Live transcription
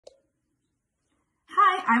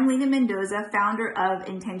I'm Leena Mendoza, founder of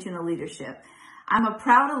Intentional Leadership. I'm a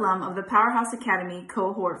proud alum of the Powerhouse Academy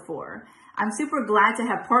Cohort 4. I'm super glad to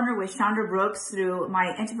have partnered with Chandra Brooks through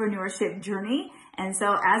my entrepreneurship journey. And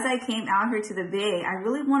so as I came out here to the Bay, I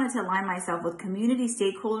really wanted to align myself with community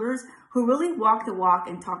stakeholders who really walk the walk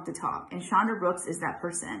and talk the talk. And Chandra Brooks is that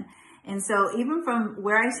person. And so even from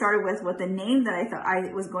where I started with the name that I thought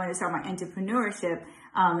I was going to start my entrepreneurship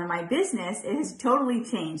and my business, it has totally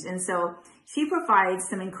changed. And so she provides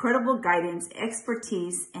some incredible guidance,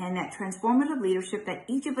 expertise, and that transformative leadership that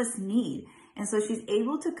each of us need. And so she's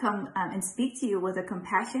able to come and speak to you with a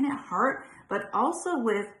compassionate heart, but also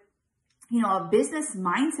with a business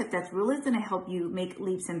mindset that's really going to help you make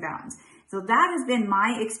leaps and bounds. So that has been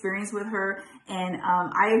my experience with her. And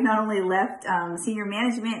I have not only left senior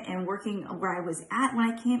management and working where I was at when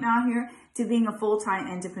I came out here to being a full-time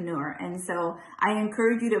entrepreneur. And so I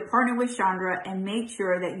encourage you to partner with Chandra and make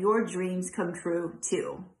sure that your dreams come true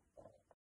too.